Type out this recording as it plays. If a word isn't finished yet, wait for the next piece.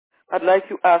I'd like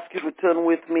to ask you to turn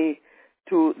with me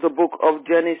to the book of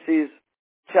Genesis,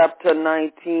 chapter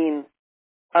 19,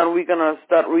 and we're going to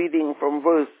start reading from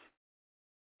verse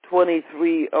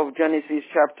 23 of Genesis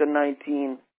chapter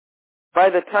 19.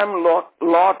 By the time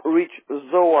Lot reached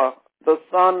Zoar, the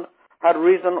sun had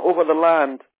risen over the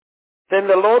land. Then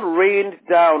the Lord rained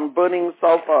down burning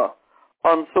sulfur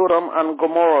on Sodom and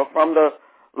Gomorrah from the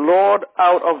Lord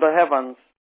out of the heavens.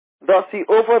 Thus he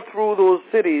overthrew those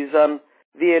cities and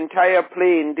the entire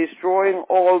plain, destroying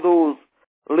all those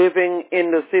living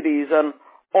in the cities and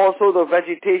also the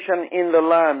vegetation in the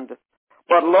land.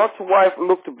 But Lot's wife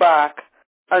looked back,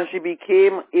 and she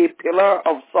became a pillar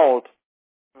of salt.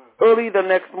 Early the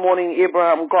next morning,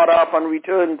 Abraham got up and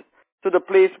returned to the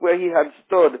place where he had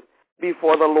stood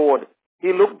before the Lord.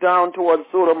 He looked down toward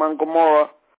Sodom and Gomorrah,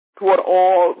 toward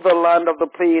all the land of the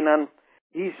plain, and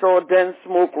he saw dense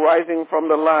smoke rising from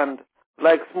the land,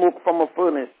 like smoke from a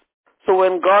furnace. So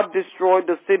when God destroyed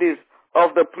the cities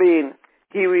of the plain,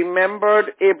 he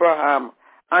remembered Abraham,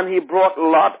 and he brought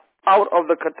Lot out of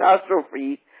the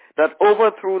catastrophe that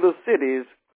overthrew the cities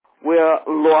where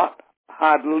Lot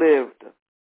had lived.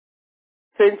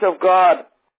 Saints of God,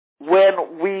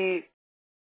 when we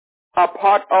are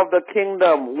part of the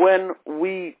kingdom, when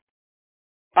we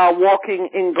are walking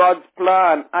in God's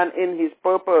plan and in his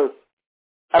purpose,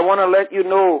 I want to let you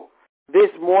know this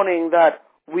morning that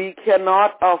we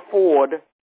cannot afford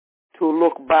to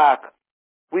look back.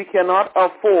 We cannot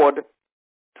afford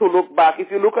to look back.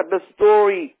 If you look at the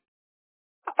story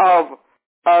of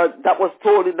that was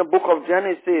told in the book of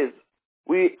Genesis,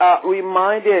 we are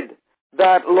reminded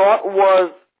that Lot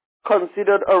was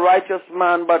considered a righteous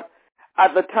man, but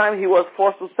at the time he was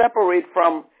forced to separate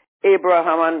from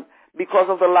Abraham, and because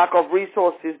of the lack of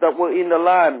resources that were in the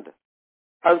land.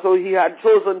 And so he had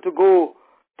chosen to go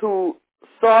to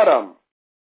Sodom,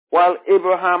 while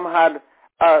Abraham had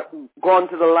gone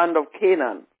to the land of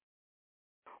Canaan.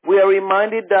 We are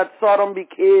reminded that Sodom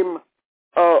became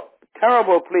a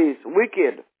terrible place,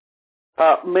 wicked.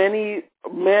 Many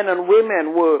men and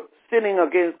women were sinning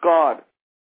against God.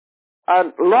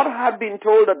 And Lot had been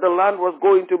told that the land was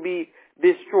going to be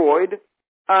destroyed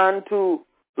and to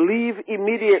leave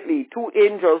immediately. Two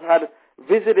angels had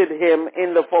visited him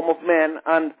in the form of men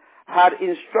and had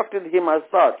instructed him as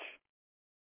such.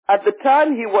 At the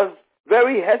time, he was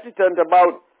very hesitant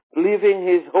about leaving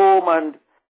his home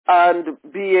and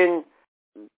being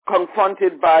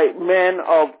confronted by men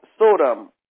of Sodom,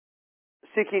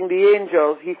 seeking the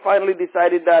angels. He finally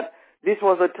decided that this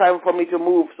was the time for me to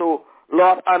move. So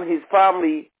Lot and his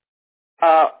family,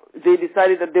 they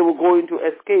decided that they were going to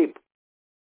escape.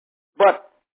 But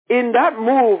in that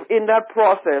move, in that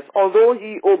process, although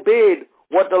he obeyed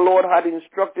what the Lord had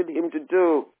instructed him to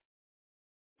do,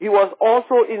 he was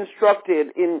also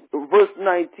instructed in verse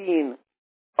 17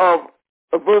 of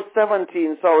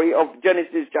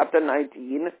Genesis chapter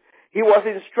 19. He was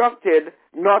instructed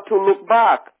not to look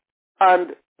back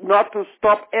and not to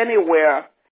stop anywhere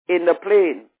in the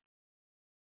plain.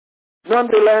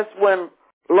 Nonetheless, when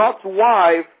Lot's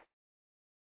wife,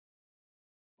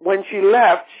 when she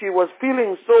left, she was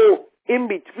feeling so in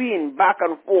between, back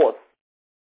and forth,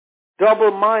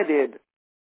 double-minded,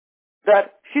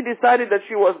 that she decided that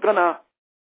she was going to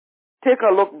take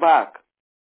a look back.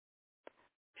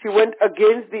 She went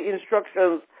against the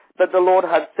instructions that the Lord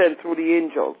had sent through the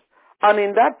angels. And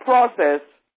in that process,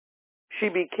 she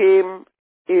became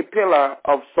a pillar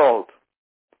of salt.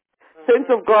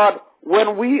 Saints of God,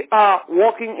 when we are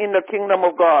walking in the kingdom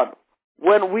of God,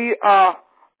 when we are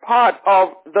part of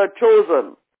the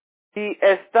chosen, the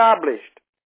established,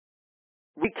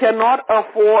 we cannot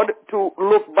afford to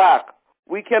look back.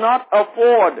 We cannot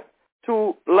afford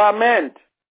to lament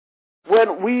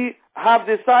when we have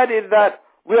decided that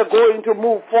we are going to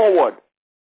move forward.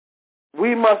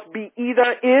 We must be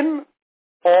either in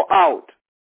or out.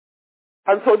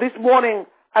 And so this morning,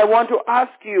 I want to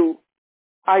ask you,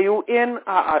 are you in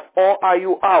or are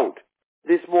you out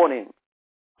this morning?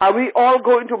 Are we all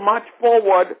going to march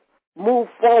forward, move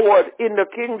forward in the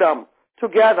kingdom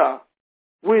together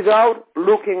without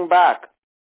looking back?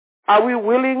 Are we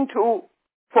willing to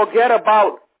forget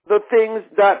about the things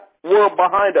that were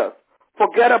behind us?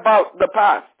 Forget about the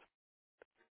past?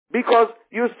 Because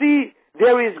you see,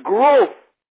 there is growth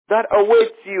that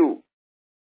awaits you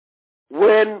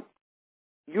when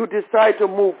you decide to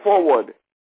move forward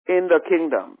in the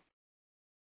kingdom.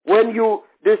 When you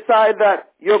decide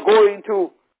that you're going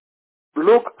to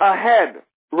look ahead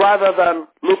rather than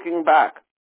looking back.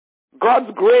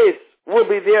 God's grace will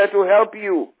be there to help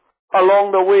you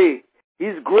along the way.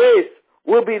 His grace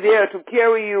will be there to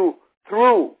carry you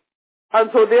through. And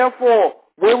so therefore,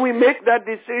 when we make that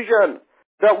decision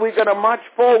that we're going to march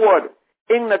forward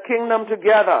in the kingdom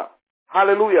together.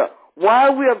 Hallelujah.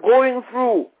 While we are going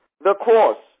through the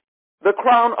cross, the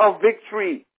crown of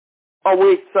victory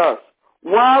awaits us.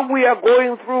 While we are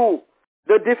going through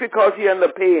the difficulty and the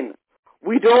pain,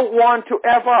 we don't want to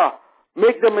ever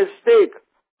make the mistake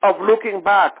of looking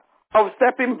back, of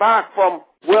stepping back from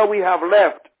where we have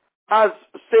left as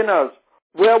sinners,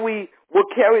 where we were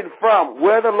carried from,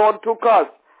 where the Lord took us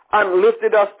and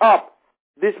lifted us up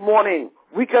this morning.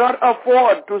 We cannot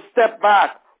afford to step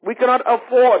back. We cannot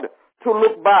afford to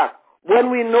look back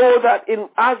when we know that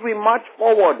as we march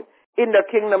forward in the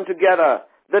kingdom together,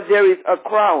 that there is a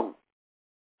crown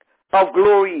of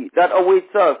glory that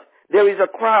awaits us. There is a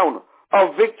crown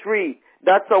of victory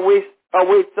that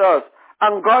awaits us.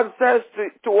 And God says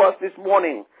to us this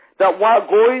morning that while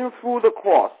going through the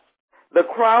cross, the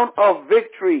crown of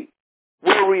victory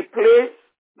will replace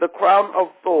the crown of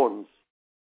thorns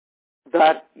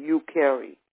that you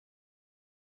carry.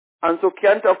 And so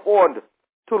can't afford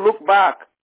to look back.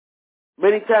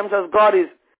 Many times as God is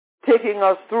taking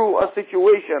us through a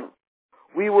situation,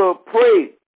 we will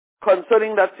pray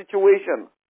concerning that situation.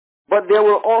 But there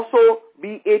will also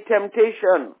be a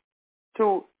temptation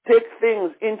to take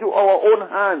things into our own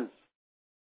hands.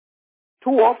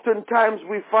 Too often times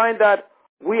we find that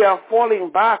we are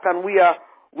falling back and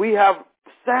we have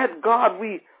said, God,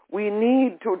 we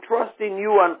need to trust in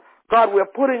you, and God, we're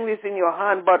putting this in your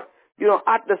hand, but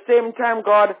at the same time,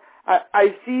 God,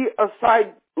 I see a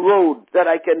side road that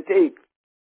I can take.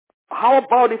 How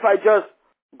about if I just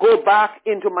go back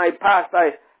into my past?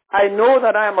 I know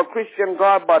that I am a Christian,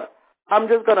 God, but I'm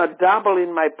just going to dabble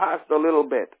in my past a little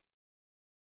bit.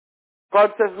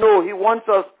 God says no, He wants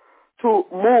us to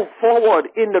move forward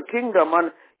in the kingdom,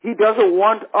 and He doesn't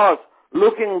want us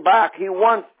looking back. He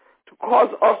wants to cause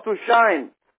us to shine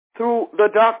through the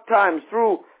dark times,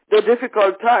 through the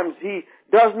difficult times. He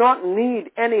does not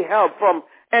need any help from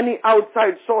any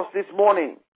outside source this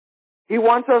morning. He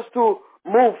wants us to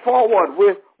move forward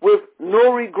with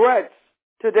no regrets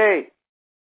today.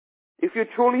 If you're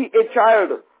truly a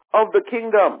child of the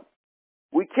kingdom,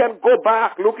 we can't go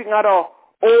back looking at our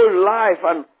old life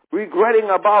and regretting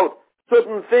about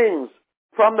certain things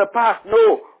from the past.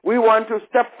 No, we want to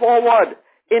step forward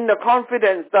in the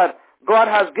confidence that God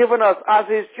has given us as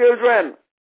His children.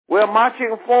 We're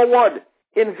marching forward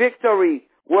in victory.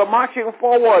 We're marching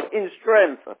forward in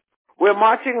strength. We're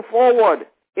marching forward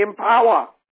in power.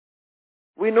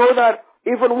 We know that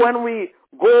even when we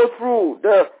go through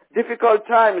the difficult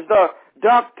times, the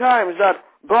dark times, that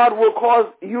God will cause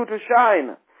you to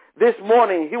shine. This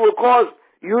morning, He will cause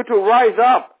you to rise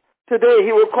up. Today,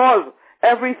 He will cause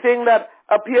everything that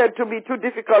appeared to be too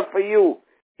difficult for you,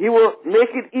 He will make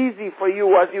it easy for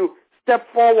you as you step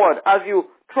forward, as you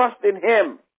trust in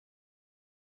Him.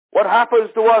 What happens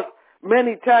to us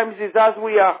many times is as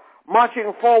we are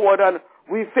marching forward and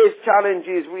we face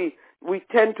challenges, we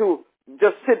tend to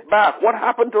just sit back. What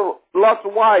happened to Lot's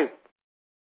wife?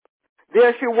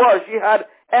 There she was. She had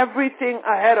everything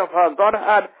ahead of her. God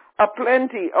had a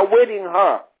plenty awaiting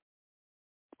her.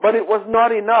 But it was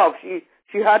not enough.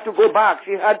 She had to go back.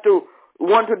 She had to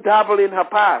want to dabble in her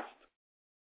past.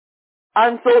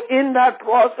 And so in that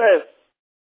process,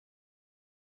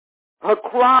 her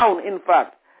crown, in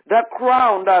fact, that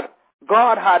crown that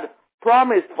God had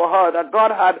promised for her, that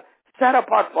God had set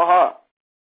apart for her,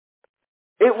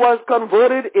 it was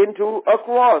converted into a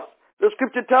cross. The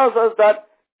scripture tells us that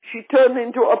she turned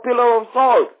into a pillar of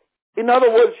salt. In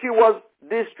other words, she was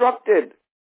destructed.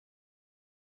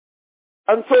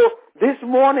 And so this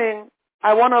morning,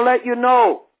 I want to let you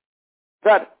know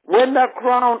that when that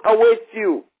crown awaits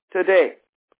you today,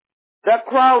 that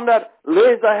crown that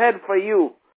lays ahead for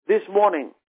you this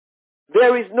morning,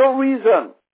 there is no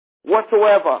reason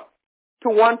whatsoever to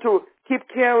want to keep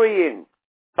carrying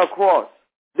a cross.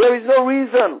 There is no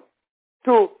reason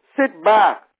to sit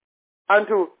back and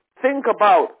to think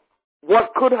about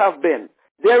what could have been.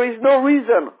 There is no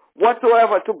reason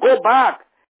whatsoever to go back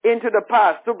into the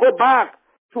past, to go back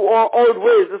to our old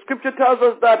ways. The scripture tells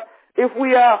us that if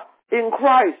we are in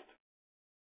Christ,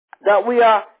 that we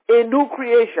are a new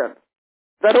creation,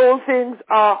 that all things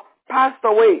are passed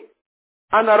away,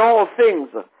 and that all things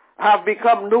have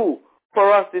become new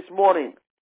for us this morning.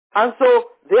 And so,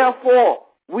 therefore,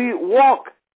 we walk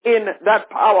in that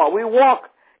power. We walk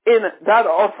in that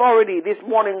authority this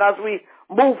morning as we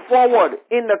move forward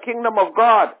in the kingdom of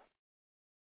God.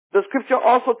 The scripture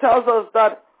also tells us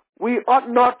that we ought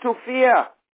not to fear.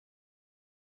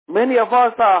 Many of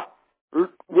us are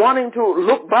wanting to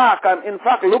look back and, in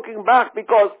fact, looking back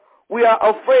because we are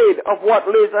afraid of what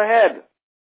lays ahead.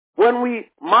 When we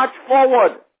march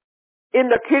forward in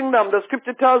the kingdom, the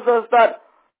scripture tells us that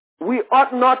we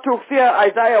ought not to fear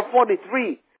Isaiah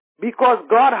 43 because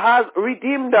God has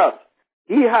redeemed us.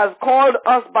 He has called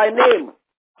us by name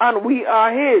and we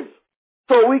are His.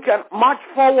 So we can march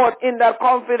forward in that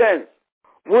confidence.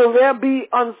 Will there be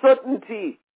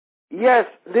uncertainty? Yes,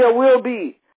 there will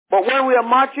be. But when we are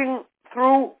marching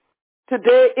through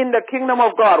today in the kingdom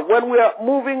of God, when we are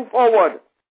moving forward,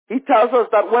 He tells us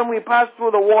that when we pass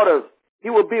through the waters, He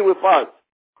will be with us.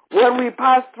 When we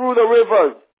pass through the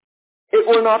rivers, it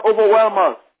will not overwhelm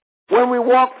us. When we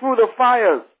walk through the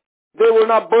fires, they will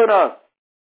not burn us.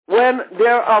 When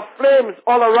there are flames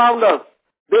all around us,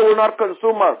 they will not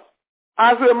consume us.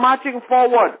 As we're marching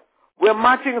forward, we're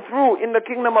marching through in the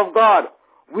kingdom of God.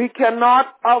 We cannot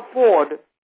afford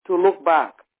to look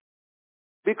back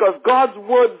because God's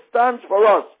word stands for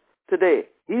us today.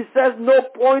 He says no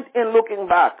point in looking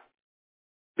back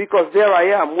because there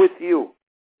I am with you.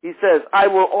 He says, I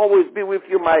will always be with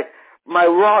you. My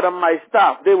rod and my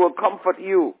staff, they will comfort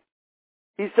you.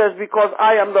 He says, because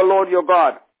I am the Lord your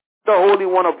God, the Holy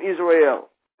One of Israel.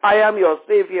 I am your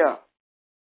Savior.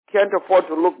 Can't afford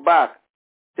to look back,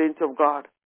 saints of God.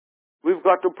 We've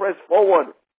got to press forward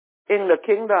in the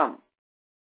kingdom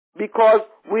because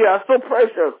we are so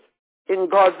precious in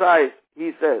God's eyes,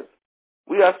 He says.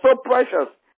 We are so precious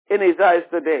in His eyes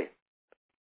today.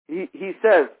 He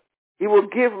says He will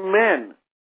give men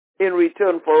in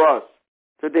return for us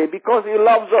today because He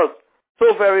loves us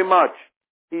so very much.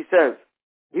 He says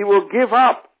He will give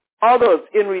up others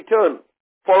in return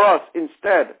for us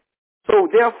instead. So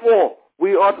therefore,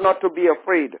 we ought not to be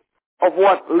afraid of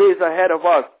what lays ahead of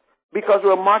us because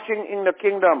we're marching in the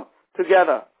kingdom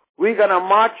together. We're going to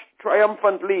march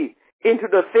triumphantly into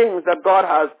the things that God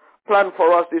has planned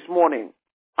for us this morning.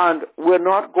 And we're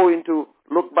not going to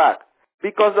look back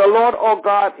because the Lord our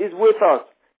God is with us.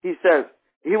 He says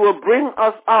He will bring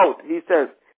us out. He says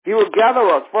He will gather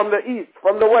us from the east,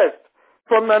 from the west,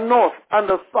 from the north and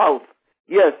the south.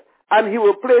 Yes, and He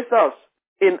will place us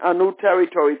in a new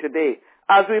territory today.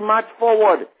 As we march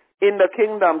forward in the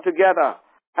kingdom together,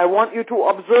 I want you to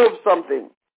observe something.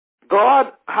 God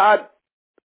had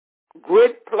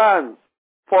great plans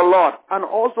for Lot and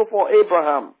also for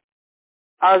Abraham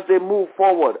as they move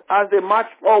forward, as they march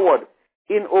forward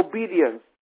in obedience.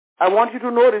 I want you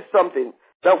to notice something,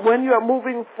 that when you are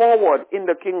moving forward in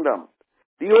the kingdom,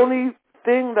 the only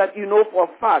thing that you know for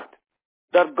a fact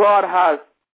that God has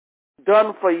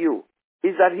done for you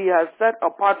is that He has set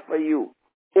apart for you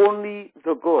only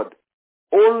the good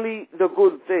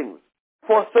things.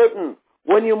 For certain,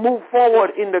 when you move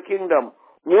forward in the kingdom,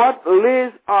 what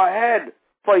lays ahead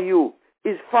for you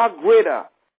is far greater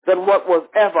than what was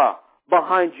ever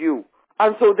behind you.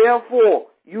 And so therefore,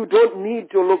 you don't need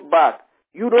to look back.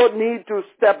 You don't need to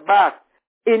step back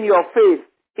in your faith.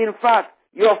 In fact,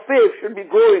 your faith should be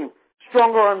growing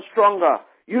stronger and stronger.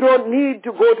 You don't need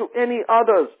to go to any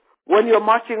others when you're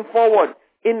marching forward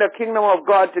in the kingdom of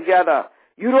God together.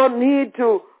 You don't need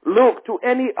to look to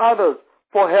any others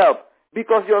for help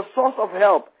because your source of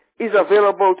help is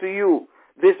available to you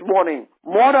this morning.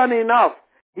 More than enough,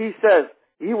 He says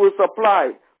He will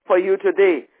supply for you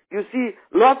today. You see,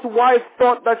 Lot's wife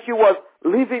thought that she was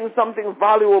leaving something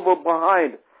valuable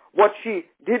behind. What she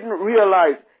didn't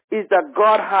realize is that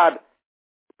God had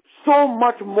so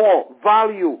much more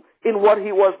value in what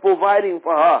He was providing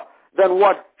for her than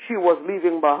what she was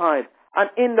leaving behind. And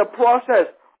in the process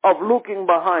of looking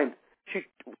behind, she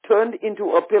turned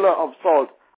into a pillar of salt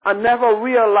and never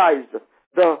realized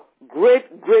the great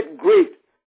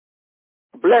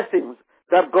blessings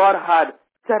that God had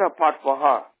set apart for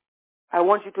her. I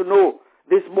want you to know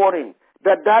this morning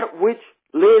that that which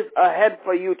lays ahead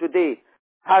for you today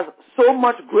has so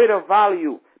much greater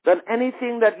value than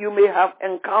anything that you may have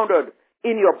encountered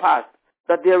in your past,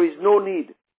 that there is no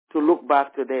need to look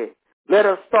back today. Let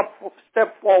us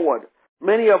step forward.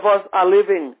 Many of us are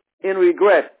living in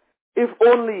regret. If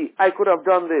only I could have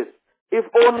done this. If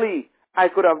only I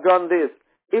could have done this.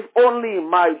 If only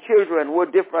my children were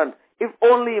different. If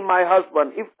only my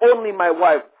husband. If only my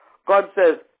wife. God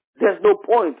says there's no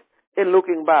point in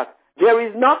looking back. There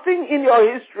is nothing in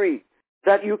your history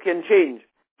that you can change.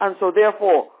 And so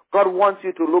therefore, God wants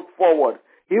you to look forward.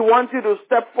 He wants you to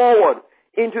step forward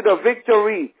into the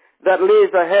victory that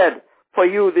lays ahead for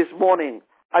you this morning.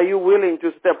 Are you willing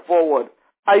to step forward?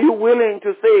 Are you willing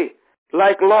to say,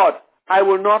 like Lot, I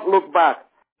will not look back?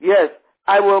 Yes,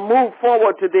 I will move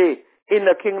forward today in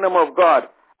the kingdom of God.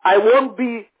 I won't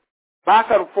be back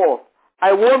and forth.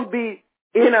 I won't be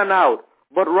in and out,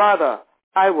 but rather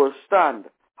I will stand.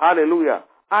 Hallelujah.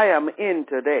 I am in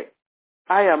today.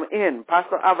 I am in.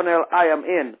 Pastor Avenel, I am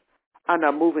in. And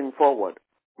I'm moving forward.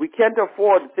 We can't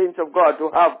afford, saints of God, to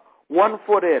have one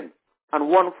foot in and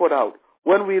one foot out.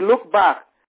 When we look back,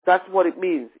 that's what it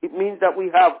means. It means that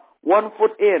we have 1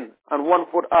 foot in and 1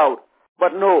 foot out.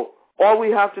 But no, all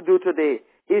we have to do today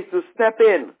is to step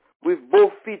in with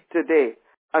both feet today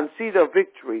and see the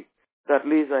victory that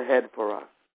lays ahead for us.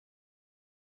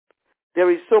 There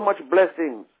is so much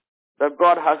blessings that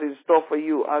God has in store for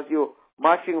you as you're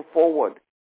marching forward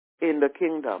in the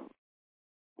kingdom.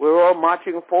 We're all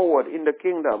marching forward in the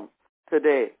kingdom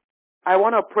today. I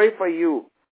want to pray for you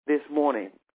this morning.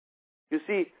 You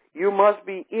see, you must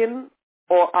be in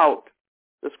or out.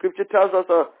 The scripture tells us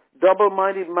a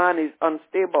double-minded man is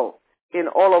unstable in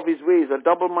all of his ways. A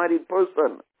double-minded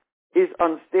person is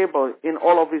unstable in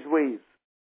all of his ways.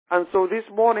 And so this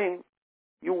morning,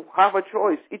 you have a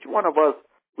choice. Each one of us,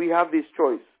 we have this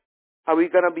choice. Are we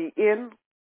going to be in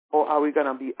or are we going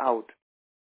to be out?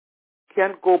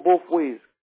 Can't go both ways.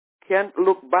 Can't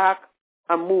look back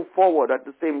and move forward at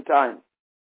the same time.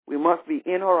 We must be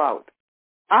in or out.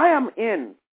 I am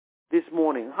in this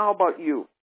morning. How about you?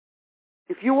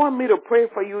 If you want me to pray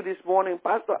for you this morning,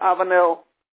 Pastor Avanel,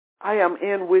 I am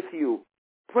in with you.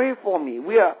 Pray for me.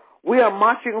 We are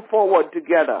marching forward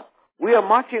together. We are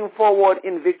marching forward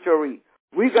in victory.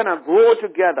 We're going to grow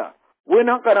together. We're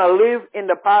not going to live in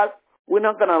the past. We're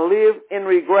not going to live in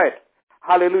regret.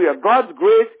 Hallelujah. God's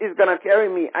grace is going to carry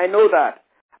me. I know that.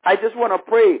 I just want to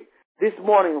pray this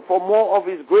morning for more of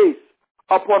His grace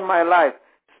upon my life.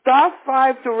 Star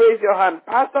 5 to raise your hand.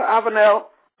 Pastor Avanel,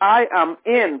 I am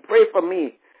in. Pray for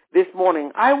me this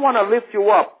morning. I want to lift you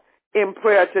up in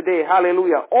prayer today.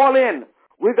 Hallelujah. All in.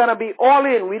 We're going to be all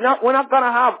in. We're not going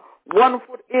to have 1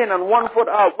 foot in and 1 foot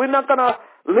out. We're not going to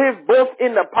live both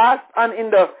in the past and in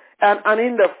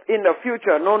the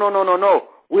future. No.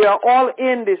 We are all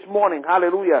in this morning.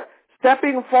 Hallelujah.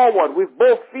 Stepping forward with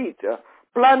both feet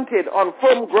planted on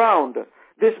firm ground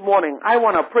this morning. I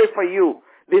want to pray for you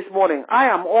this morning. I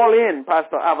am all in,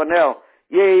 Pastor Avanel.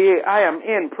 Yeah, I am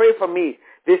in. Pray for me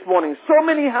this morning. So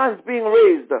many hands being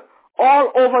raised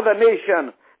all over the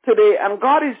nation today, and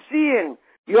God is seeing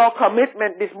your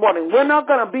commitment this morning. We're not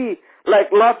going to be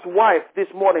like Lot's wife this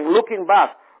morning, looking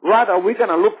back. Rather, we're going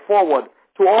to look forward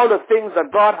to all the things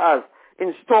that God has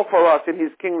in store for us in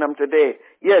His kingdom today.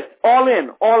 Yes, all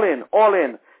in.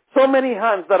 So many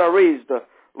hands that are raised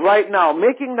right now,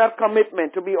 making that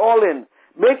commitment to be all in,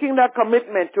 making that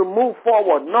commitment to move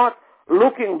forward, not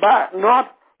looking back,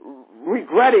 not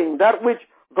regretting that which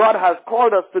God has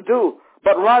called us to do,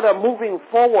 but rather moving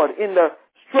forward in the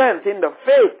strength, in the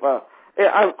faith,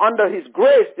 and under His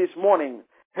grace this morning.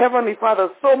 Heavenly Father,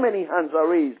 so many hands are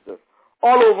raised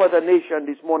all over the nation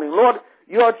this morning. Lord,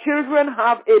 your children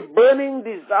have a burning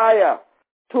desire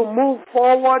to move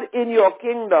forward in your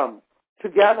kingdom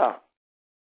together.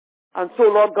 And so,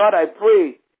 Lord God, I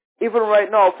pray, even right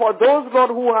now, for those,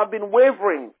 Lord, who have been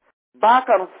wavering back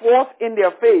and forth in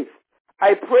their faith,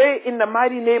 I pray in the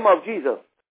mighty name of Jesus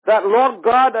that, Lord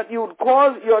God, that you would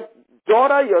cause your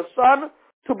daughter, your son,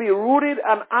 to be rooted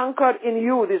and anchored in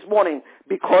you this morning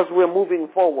because we're moving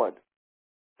forward.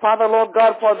 Father, Lord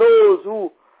God, for those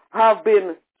who have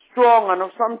been strong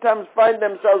and sometimes find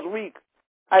themselves weak,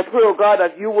 I pray, oh God,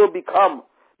 that you will become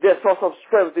their source of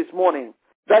strength this morning.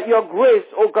 That your grace,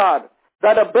 oh God,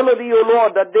 that ability, oh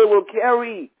Lord, that they will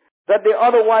carry, that they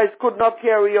otherwise could not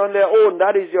carry on their own,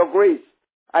 that is your grace.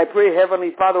 I pray,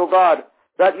 Heavenly Father, oh God,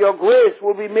 that your grace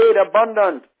will be made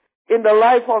abundant in the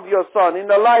life of your son, in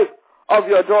the life of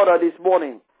your daughter this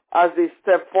morning, as they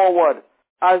step forward,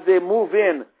 as they move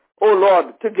in, oh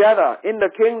Lord, together in the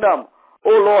kingdom,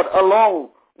 oh Lord, along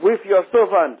with your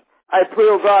servant. I pray,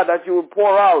 oh God, that you will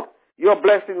pour out your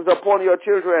blessings upon your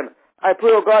children. I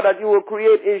pray, oh God, that you will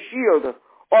create a shield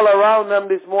all around them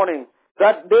this morning,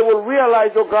 that they will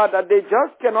realize, oh God, that they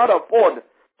just cannot afford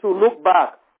to look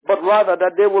back, but rather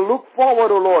that they will look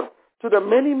forward, oh Lord, to the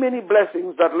many, many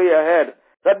blessings that lay ahead,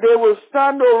 that they will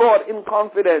stand, oh Lord, in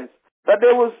confidence, that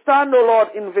they will stand, oh Lord,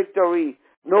 in victory,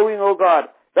 knowing, oh God,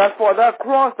 that for that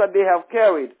cross that they have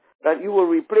carried, that you will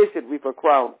replace it with a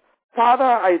crown. Father,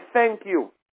 I thank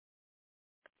you.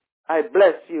 I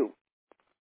bless you.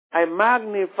 I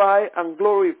magnify and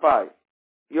glorify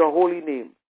your holy name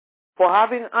for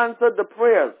having answered the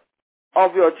prayers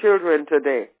of your children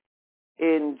today.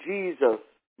 In Jesus'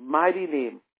 mighty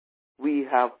name, we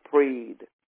have prayed.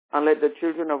 And let the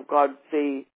children of God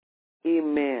say,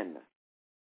 Amen.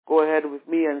 Go ahead with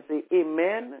me and say,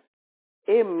 Amen,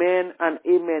 Amen, and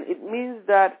Amen. It means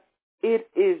that it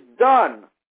is done.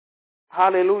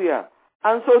 Hallelujah.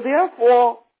 And so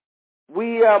therefore,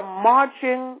 we are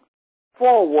marching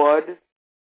forward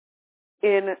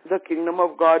in the kingdom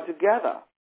of God together.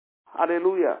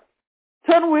 Hallelujah.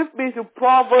 Turn with me to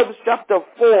Proverbs chapter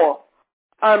 4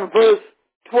 and verse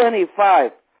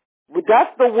 25. But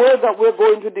that's the word that we're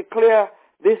going to declare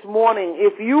this morning.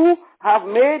 If you have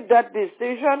made that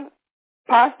decision,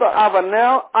 Pastor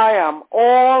Avenel, I am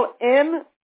all in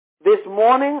this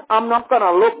morning. I'm not going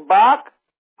to look back.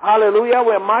 Hallelujah.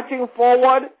 We're marching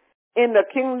forward in the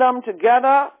kingdom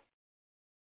together.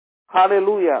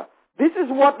 Hallelujah. This is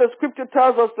what the scripture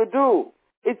tells us to do.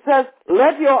 It says,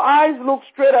 let your eyes look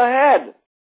straight ahead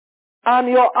and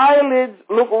your eyelids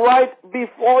look right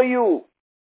before you.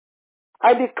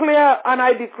 I declare and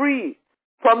I decree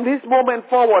from this moment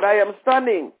forward, I am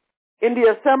standing in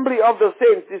the assembly of the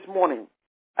saints this morning.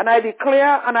 And I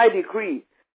declare and I decree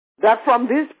that from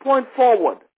this point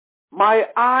forward, my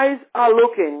eyes are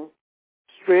looking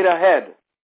straight ahead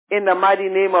in the mighty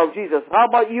name of Jesus. How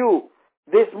about you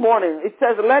this morning? It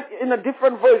says, in a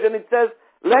different version, it says,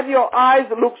 let your eyes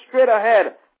look straight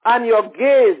ahead and your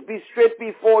gaze be straight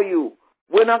before you.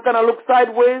 We're not going to look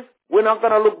sideways. We're not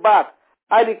going to look back.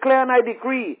 I declare and I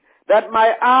decree that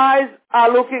my eyes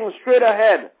are looking straight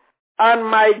ahead and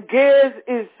my gaze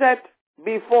is set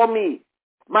before me.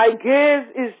 My gaze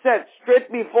is set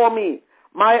straight before me.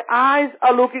 My eyes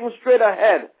are looking straight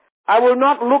ahead. I will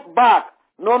not look back.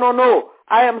 No, no, no.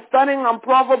 I am standing on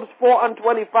Proverbs 4 and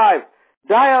 25.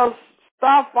 Dial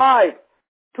star 5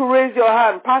 to raise your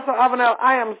hand. Pastor Avenel,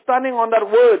 I am standing on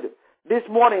that word this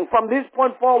morning. From this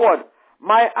point forward,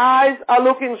 my eyes are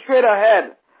looking straight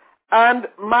ahead. And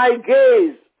my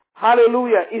gaze,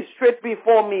 hallelujah, is straight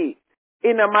before me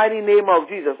in the mighty name of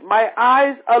Jesus. My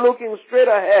eyes are looking straight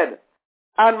ahead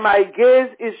and my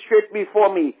gaze is straight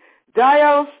before me.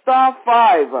 Dial star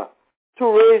 5 to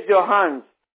raise your hands.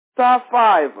 Star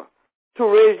 5 to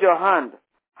raise your hand.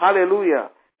 Hallelujah.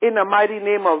 In the mighty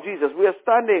name of Jesus. We are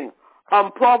standing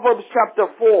on Proverbs chapter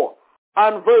 4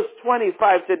 and verse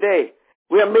 25 today.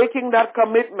 We are making that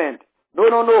commitment. No,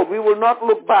 no, no. We will not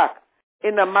look back.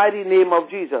 In the mighty name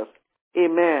of Jesus.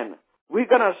 Amen. We're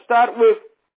going to start with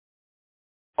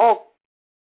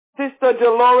Sister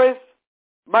Dolores.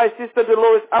 My Sister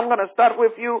Dolores, I'm going to start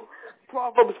with you.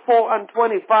 Proverbs 4 and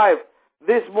 25.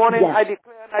 This morning, yes. I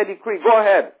declare and I decree. Go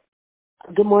ahead.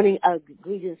 Good morning.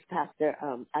 Greetings, Pastor.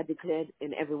 I declared,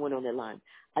 and everyone on the line,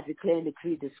 I declare and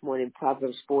decree this morning,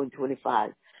 Proverbs 4 and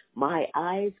 25. My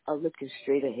eyes are looking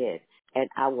straight ahead, and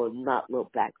I will not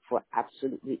look back for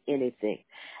absolutely anything.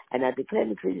 And I declare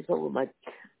and decree this over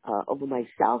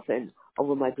myself and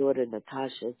over my daughter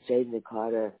Natasha, Jaden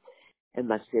Carter, and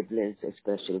my siblings,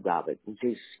 especially Robert. In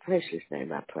Jesus' precious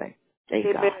name I pray. Thank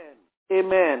Amen. God.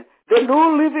 Amen. The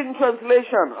New Living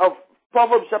Translation of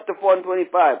Proverbs chapter 4 and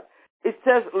 25. It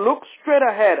says, look straight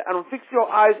ahead and fix your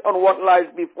eyes on what lies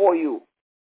before you.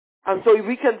 And so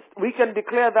we can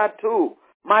declare that too.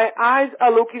 My eyes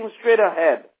are looking straight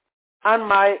ahead. And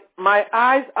my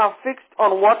eyes are fixed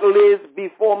on what lays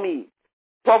before me.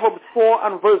 Proverbs 4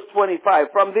 and verse 25.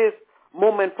 From this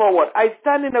moment forward, I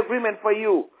stand in agreement for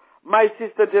you, my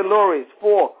Sister Dolores,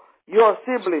 for your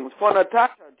siblings, for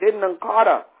Natasha, Jaden and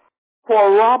Carter,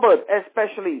 for Robert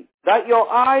especially, that your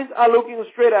eyes are looking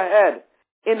straight ahead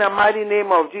in the mighty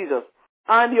name of Jesus.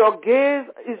 And your gaze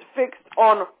is fixed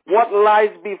on what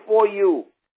lies before you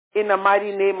in the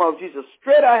mighty name of Jesus.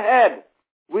 Straight ahead.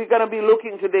 We're going to be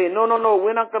looking today. No, no, no.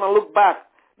 We're not going to look back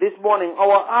this morning.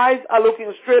 Our eyes are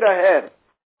looking straight ahead.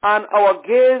 And our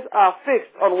gaze are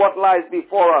fixed on what lies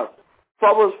before us.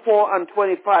 Proverbs 4 and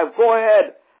 25. Go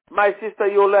ahead, my Sister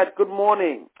Yolette. Good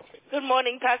morning. Good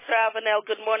morning, Pastor Avenel.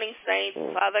 Good morning, saints.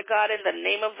 Father God, in the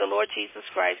name of the Lord Jesus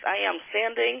Christ, I am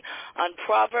standing on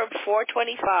Proverbs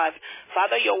 4:25.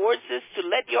 Father, your word says to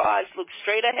let your eyes look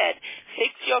straight ahead.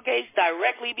 Fix your gaze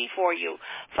directly before you.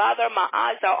 Father, my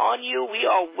eyes are on you. We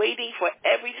are waiting for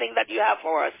everything that you have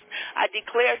for us. I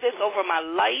declare this over my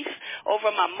life,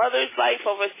 over my mother's life,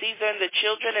 over Caesar and the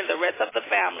children and the rest of the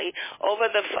family,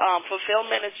 over the Fulfill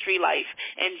Ministry life.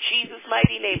 In Jesus'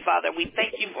 mighty name, Father, we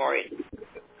thank you for it.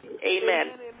 Amen.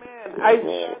 Amen. I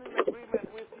stand in agreement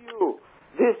with you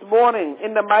this morning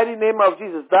in the mighty name of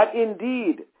Jesus that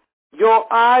indeed your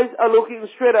eyes are looking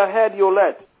straight ahead,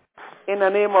 Yolette, in the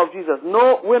name of Jesus.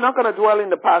 No, we're not going to dwell in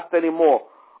the past anymore.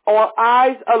 Our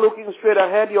eyes are looking straight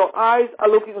ahead. Your eyes are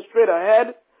looking straight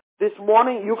ahead. This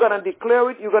morning, you're going to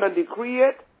declare it. You're going to decree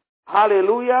it.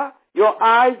 Hallelujah. Your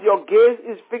eyes, your gaze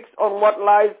is fixed on what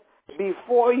lies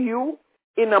before you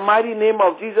in the mighty name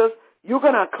of Jesus. You're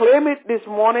going to claim it this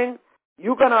morning.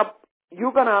 You're going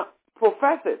to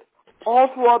profess it all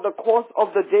throughout the course of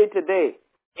the day today.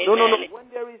 No. When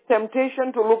there is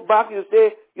temptation to look back, you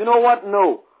say, you know what?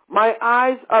 No. My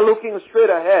eyes are looking straight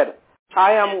ahead.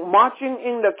 I am marching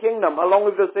in the kingdom along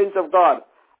with the saints of God.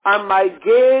 And my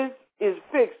gaze is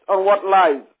fixed on what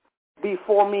lies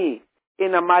before me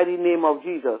in the mighty name of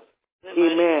Jesus.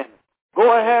 Amen.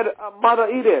 Go ahead, Mother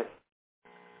Edith.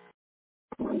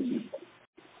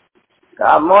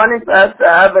 Good morning, Pastor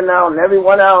Avenel and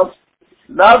everyone else.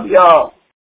 Love y'all.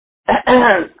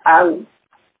 I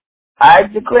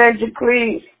declare and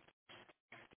decree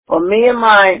for me and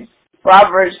mine,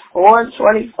 Proverbs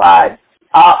 4:25.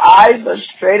 Our eyes are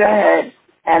straight ahead,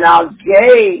 and our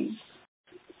gaze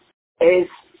is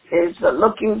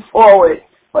looking forward.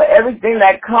 For everything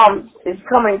that comes is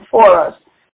coming for us.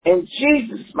 In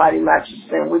Jesus' mighty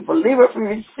matchless name, we believe it, we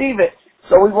receive it,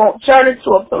 so we won't turn it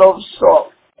to a pillow of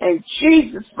salt. In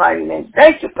Jesus' mighty name.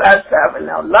 Thank you, Pastor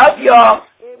Avenel. Love y'all.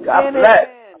 God bless.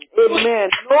 Amen.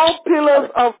 No pillars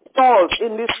of salt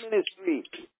in this ministry.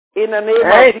 In the name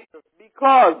of Jesus.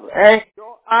 Because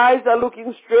your eyes are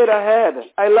looking straight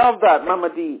ahead. I love that, Mama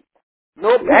D.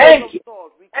 No pillars of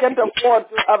salt. We can't afford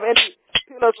to have any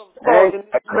pillars of salt in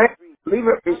this ministry. Believe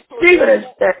it, receive it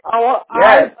instead. Our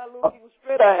eyes are looking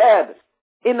straight ahead.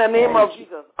 In the name of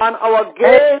Jesus. And our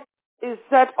gaze is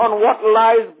set on what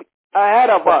lies ahead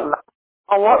of us.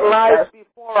 On what lies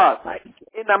before us.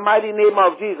 In the mighty name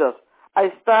of Jesus.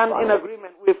 I stand in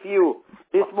agreement with you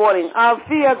this morning.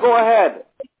 Althea, go ahead.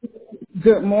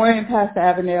 Good morning, Pastor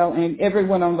Avenel and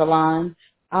everyone on the line.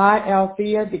 I,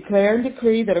 Althea, declare and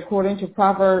decree that according to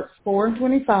Proverbs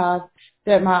 4:25,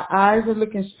 that my eyes are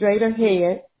looking straight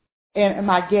ahead and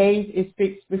my gaze is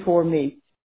fixed before me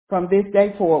from this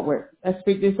day forward. I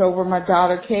speak this over my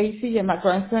daughter Casey and my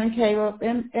grandson Caleb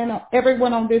and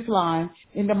everyone on this line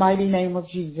in the mighty name of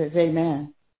Jesus.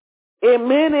 Amen.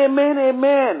 Amen, amen,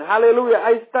 amen. Hallelujah.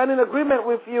 I stand in agreement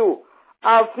with you,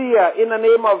 Althea, in the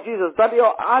name of Jesus, that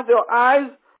as your eyes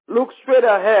look straight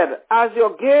ahead, as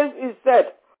your gaze is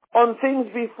set on things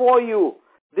before you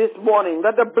this morning,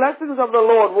 that the blessings of the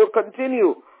Lord will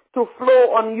continue to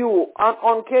flow on you,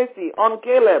 on Casey, on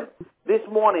Caleb this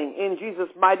morning, in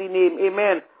Jesus' mighty name.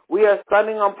 Amen. We are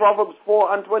standing on Proverbs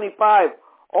 4:25.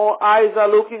 Our eyes are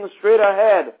looking straight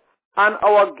ahead, and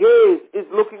our gaze is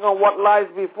looking on what lies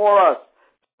before us.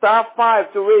 Star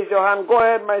 5 to raise your hand. Go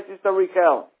ahead, my sister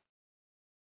Raquel.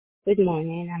 Good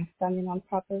morning. I'm standing on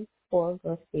Proverbs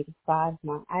 4:85.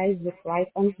 My eyes look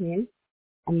right on him,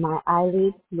 and my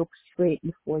eyelids look straight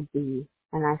before thee.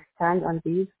 And I stand on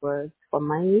these words for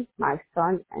me, my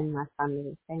son, and my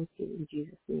family. Thank you. In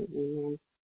Jesus' name, amen.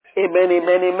 Amen,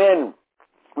 amen, amen.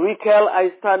 Raquel,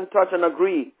 I stand, touch, and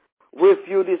agree with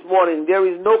you this morning. There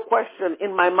is no question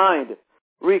in my mind,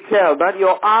 Raquel, that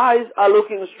your eyes are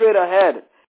looking straight ahead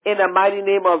in the mighty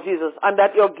name of Jesus, and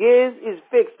that your gaze is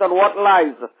fixed on what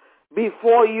lies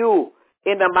before you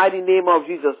in the mighty name of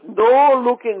Jesus. No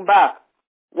looking back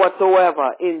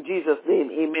whatsoever in Jesus'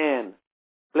 name. Amen.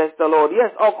 Bless the Lord.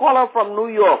 Yes, our caller from New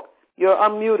York. You're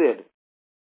unmuted.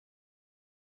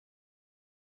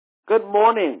 Good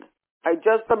morning. I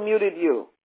just unmuted you.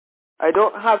 I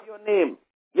don't have your name.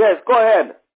 Yes, go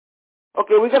ahead.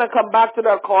 Okay, we're going to come back to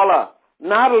that caller.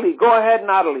 Natalie, go ahead,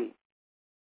 Natalie.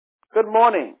 Good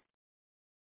morning.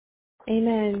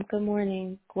 Amen. Good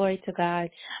morning. Glory to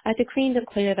God. I decree and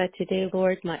declare that today,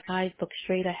 Lord, my eyes look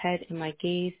straight ahead and my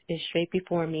gaze is straight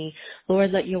before me.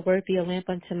 Lord, let your word be a lamp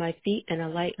unto my feet and a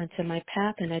light unto my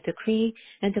path. And I decree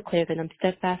and declare that I'm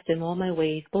steadfast in all my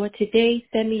ways. Lord, today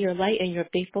send me your light and your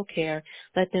faithful care.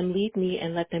 Let them lead me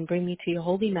and let them bring me to your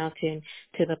holy mountain,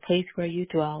 to the place where you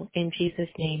dwell. In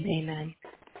Jesus' name, amen.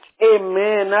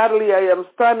 Amen. Natalie, I am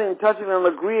standing, touching, and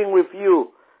agreeing with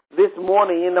you this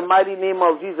morning in the mighty name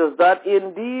of Jesus, that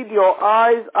indeed your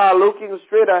eyes are looking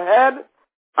straight ahead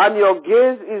and your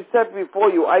gaze is set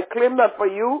before you. I claim that for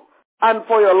you and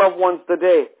for your loved ones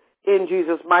today in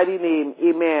Jesus' mighty name.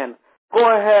 Amen. Go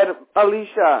ahead,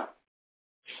 Alicia.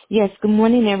 Yes, good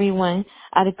morning, everyone.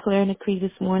 I declare and decree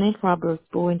this morning, Proverbs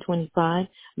 4:25,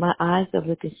 my eyes are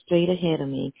looking straight ahead of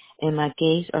me, and my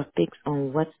gaze are fixed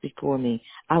on what's before me.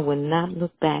 I will not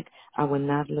look back. I will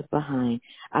not look behind.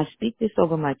 I speak this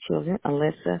over my children,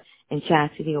 Alyssa and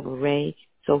Chastity, over Ray,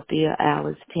 Sophia,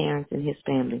 Alice, Terrence, and his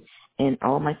family, and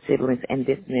all my siblings and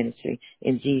this ministry.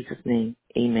 In Jesus' name,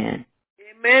 amen.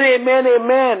 Amen, amen,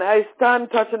 amen. I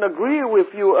stand, touch, and agree with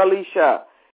you, Alicia,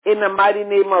 in the mighty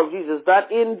name of Jesus,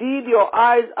 that indeed your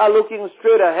eyes are looking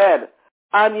straight ahead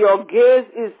and your gaze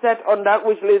is set on that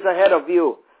which lays ahead of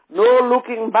you. No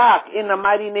looking back in the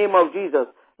mighty name of Jesus.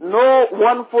 No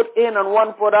 1 foot in and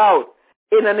 1 foot out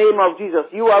in the name of Jesus.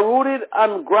 You are rooted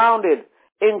and grounded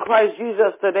in Christ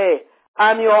Jesus today,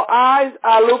 and your eyes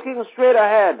are looking straight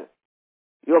ahead.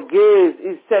 Your gaze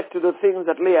is set to the things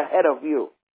that lay ahead of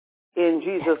you. In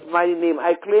Jesus' mighty name,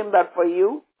 I claim that for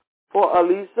you, for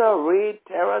Alisa, Ray,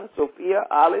 Terrence, Sophia,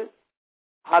 Alice.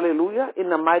 Hallelujah. In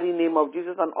the mighty name of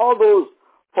Jesus, and all those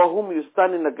for whom you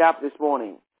stand in the gap this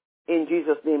morning. In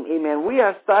Jesus' name, amen. We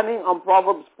are standing on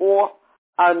Proverbs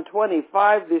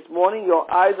 4:25 this morning. Your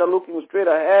eyes are looking straight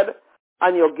ahead,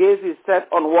 and your gaze is set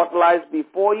on what lies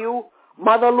before you.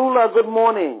 Mother Lula, good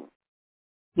morning.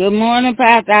 Good morning,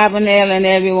 Pastor Avenel and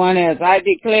everyone else. I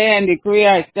declare and decree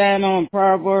I stand on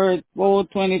Proverbs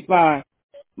 4:25.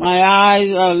 My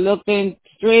eyes are looking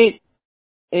straight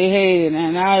ahead,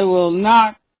 and I will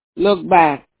not look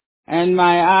back. And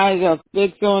my eyes are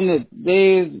fixed on the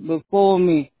days before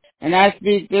me. And I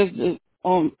speak this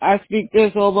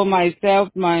over myself,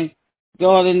 my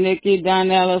daughter Nikki,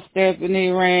 Donella, Stephanie,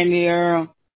 Randy,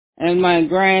 Earl, and my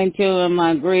grandchildren,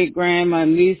 my great-grand, my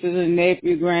nieces and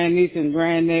nephew, grandniece and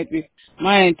grandnephew,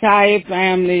 my entire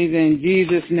family in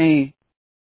Jesus' name.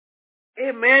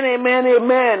 Amen, amen,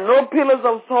 amen. No pillars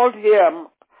of salt here,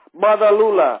 Mother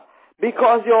Lula,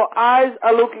 because your eyes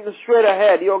are looking straight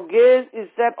ahead. Your gaze is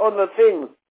set on the things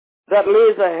that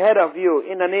lays ahead of you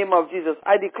in the name of Jesus.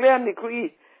 I declare and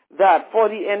decree that for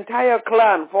the entire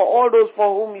clan, for all those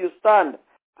for whom you stand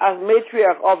as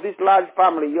matriarch of this large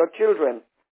family, your children,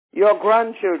 your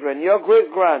grandchildren, your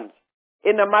great-grands,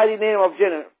 in the mighty name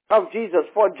of Jesus,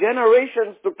 for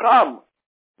generations to come,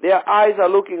 their eyes are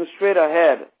looking straight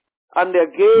ahead, and their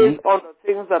gaze on the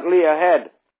things that lay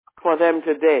ahead for them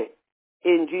today.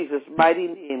 In Jesus' mighty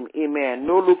name, amen.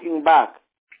 No looking back.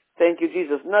 Thank you,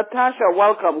 Jesus. Natasha,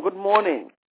 welcome. Good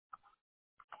morning.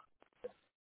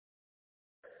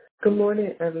 Good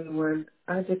morning, everyone.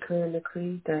 I declare and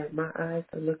decree that my eyes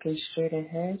are looking straight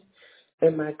ahead,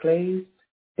 and my gaze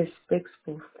is fixed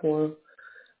for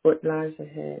what lies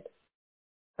ahead.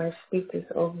 I speak this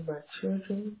over my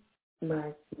children,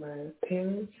 my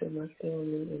parents, and my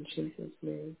family in Jesus'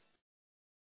 name.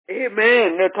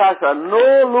 Amen, Natasha.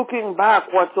 No looking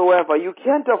back whatsoever. You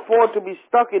can't afford to be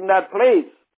stuck in that place.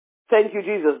 Thank you,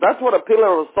 Jesus. That's what a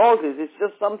pillar of salt is. It's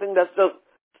just something that's just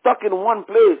stuck in one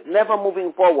place, never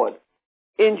moving forward.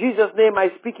 In Jesus' name, I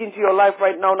speak into your life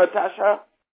right now, Natasha,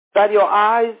 that your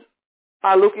eyes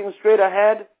are looking straight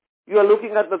ahead. You are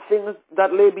looking at the things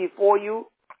that lay before you.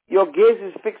 Your gaze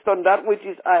is fixed on that which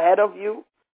is ahead of you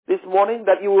this morning,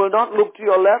 that you will not look to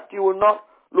your left, you will not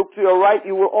look to your right,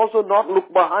 you will also not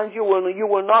look behind you, you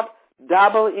will not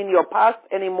dabble in your past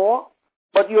anymore,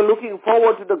 but you're looking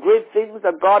forward to the great things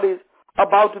that God is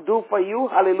about to do for you,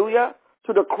 hallelujah,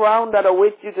 to the crown that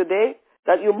awaits you today,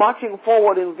 that you're marching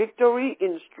forward in victory,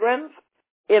 in strength,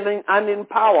 and in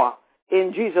power,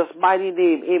 in Jesus' mighty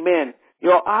name, amen.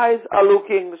 Your eyes are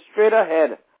looking straight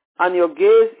ahead, and your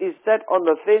gaze is set on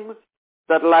the things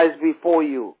that lies before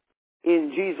you.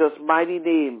 In Jesus' mighty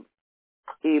name,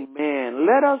 amen.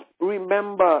 Let us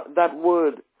remember that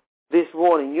word this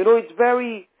morning. You know, it's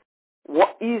very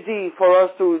easy for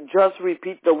us to just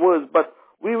repeat the words, but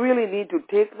we really need to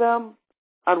take them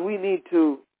and we need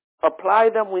to apply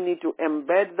them. We need to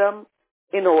embed them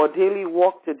in our daily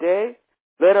walk today.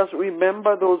 Let us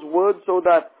remember those words so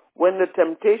that when the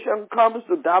temptation comes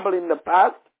to dabble in the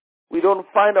past, we don't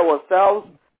find ourselves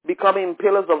becoming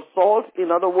pillars of salt.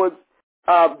 In other words,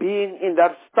 being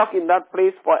stuck in that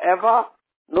place forever.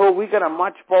 No, we're going to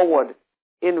march forward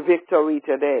in victory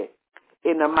today.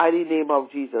 In the mighty name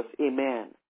of Jesus, amen.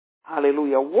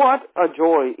 Hallelujah. What a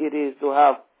joy it is to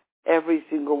have every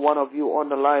single one of you on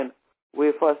the line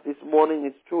with us this morning.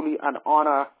 It's truly an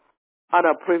honor and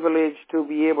a privilege to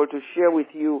be able to share with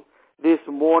you this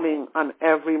morning and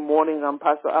every morning. I'm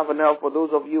Pastor Avenel. For those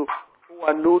of you who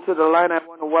are new to the line, I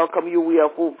want to welcome you. We are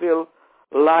Fulfill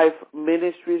Life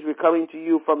Ministries. We're coming to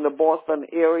you from the Boston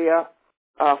area,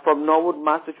 from Norwood,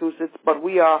 Massachusetts, but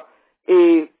we are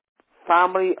a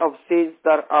family of saints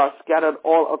that are scattered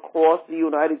all across the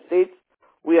United States.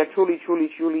 We are truly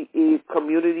a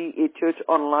community, a church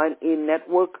online, a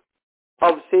network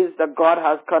of saints that God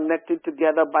has connected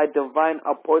together by divine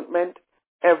appointment.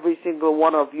 Every single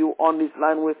one of you on this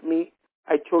line with me,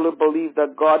 I truly believe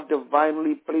that God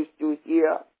divinely placed you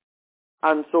here.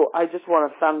 And so I just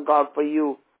want to thank God for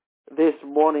you this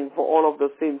morning, for all of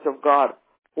the saints of God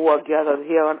who are gathered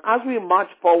here. And as we march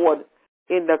forward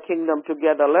in the kingdom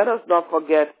together, let us not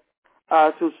forget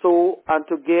to sow and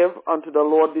to give unto the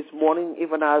Lord this morning,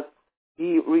 even as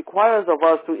He requires of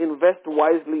us to invest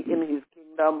wisely in His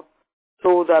kingdom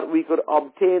so that we could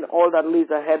obtain all that lays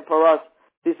ahead for us.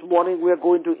 This morning we are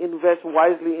going to invest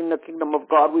wisely in the kingdom of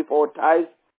God with our tithes,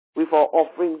 with our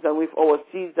offerings, and with our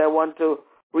seeds. I want to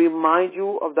remind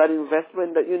you of that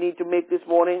investment that you need to make this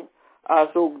morning.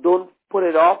 So don't put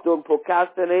it off. Don't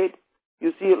procrastinate.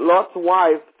 You see, Lot's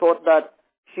wife thought that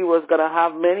she was going to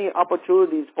have many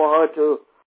opportunities for her to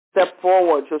step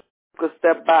forward, to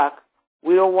step back.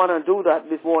 We don't want to do that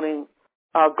this morning.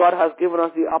 God has given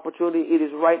us the opportunity. It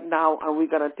is right now, and we're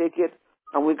going to take it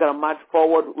and we're going to march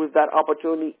forward with that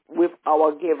opportunity with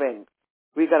our giving.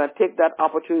 We're going to take that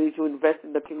opportunity to invest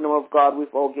in the kingdom of God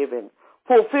with our giving.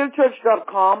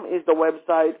 FulfillChurch.com is the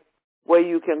website where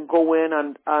you can go in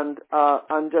and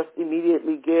just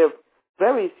immediately give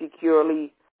very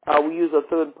securely. We use a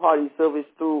third-party service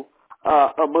through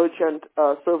a merchant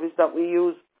service that we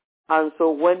use. And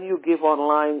so when you give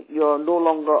online, you're no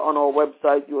longer on our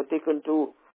website. You are taken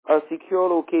to a secure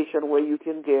location where you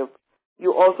can give.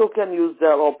 You also can use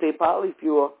Zelle or PayPal if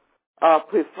you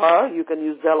prefer. You can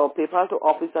use Zelle or PayPal to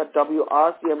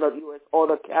office@wrcm.us or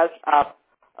the Cash App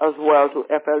as well to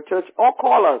FL Church, or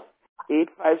call us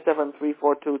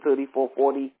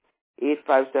 857-342-3440,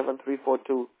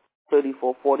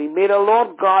 857-342-3440. May the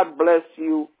Lord God bless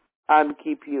you and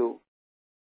keep you.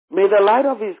 May the light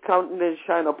of his countenance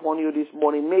shine upon you this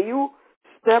morning. May you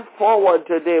step forward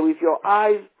today with your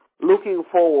eyes looking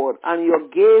forward and your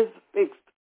gaze fixed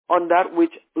on that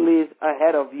which lays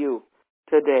ahead of you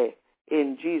today.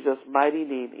 In Jesus' mighty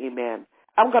name, amen.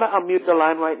 I'm going to unmute the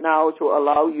line right now to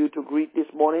allow you to greet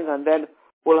this morning, and then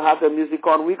we'll have the music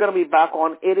on. We're going to be back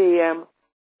on 8 a.m.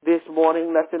 this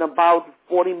morning. That's in about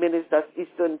 40 minutes. That's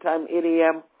Eastern Time, 8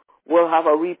 a.m. We'll have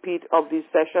a repeat of this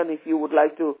session if you would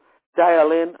like to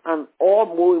dial in, and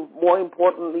more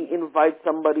importantly, invite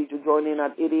somebody to join in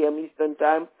at 8 a.m. Eastern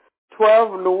Time,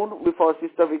 12 noon with our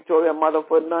Sister Victoria, Mother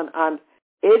Ferdinand, and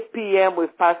 8 p.m.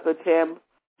 with Pastor Tim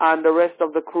and the rest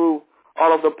of the crew,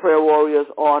 all of the prayer warriors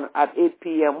on at 8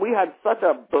 p.m. We had such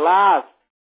a blast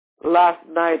last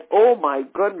night. Oh my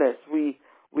goodness. We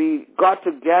got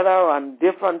together and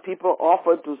different people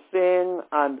offered to sing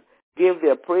and give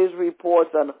their praise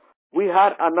reports, and we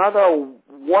had another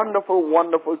wonderful,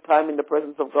 wonderful time in the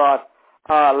presence of God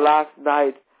last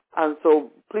night. And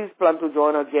so please plan to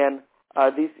join again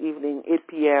this evening, 8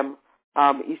 p.m.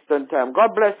 Eastern Time.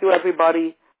 God bless you,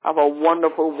 everybody. Have a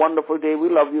wonderful, wonderful day. We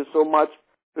love you so much.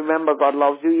 Remember, God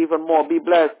loves you even more. Be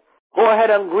blessed. Go ahead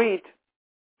and greet.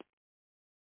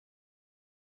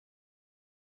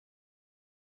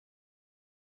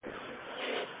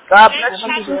 God bless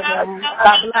you.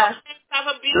 God bless.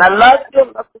 And I love you,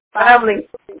 love the family.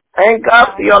 Thank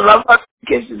God for your love, hugs,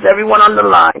 and kisses, everyone on the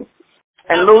line.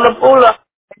 And Lula Pula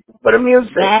for the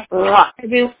music.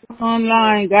 Everyone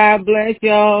online, God bless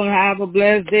y'all. Have a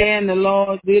blessed day in the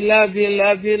Lord. We love you,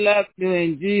 love you, love you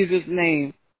in Jesus'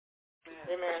 name.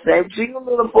 Same to you,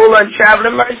 Lula Pula, and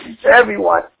traveling mercy to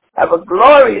everyone. Have a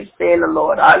glorious day in the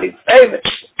Lord. Highly favored,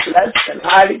 blessed, and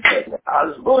highly favored.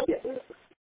 Hallelujah.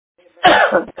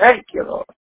 Thank you, Lord.